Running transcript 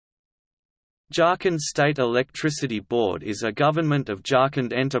Jharkhand State Electricity Board is a government of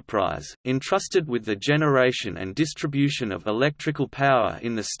Jharkhand enterprise, entrusted with the generation and distribution of electrical power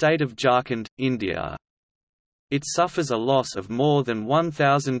in the state of Jharkhand, India. It suffers a loss of more than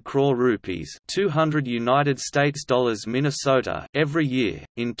 1,000 crore rupees (200 United States dollars Minnesota) every year.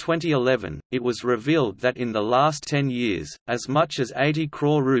 In 2011, it was revealed that in the last 10 years, as much as 80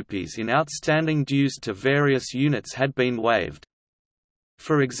 crore rupees in outstanding dues to various units had been waived.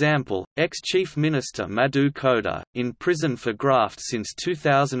 For example, ex-Chief Minister Madhu Koda, in prison for graft since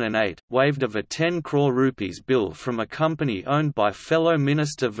 2008, waived of a 10 crore rupees bill from a company owned by fellow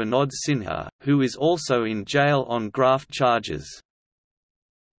Minister Vinod Sinha, who is also in jail on graft charges.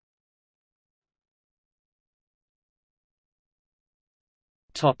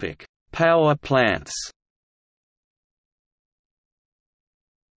 Power plants.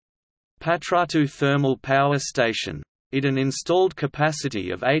 Patratu Thermal Power Station. It an installed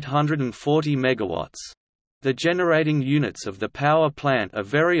capacity of 840 MW. The generating units of the power plant are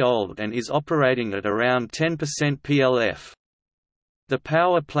very old and is operating at around 10% PLF. The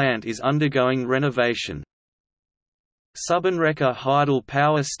power plant is undergoing renovation. Subanreka Hydel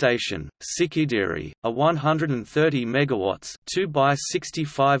Power Station, Sikidiri, a 130 MW 2 by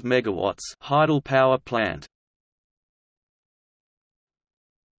 65 MW Hydel power plant.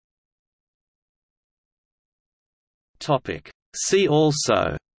 See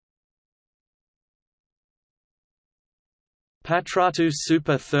also: Patratu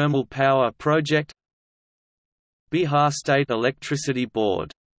Super Thermal Power Project, Bihar State Electricity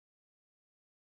Board.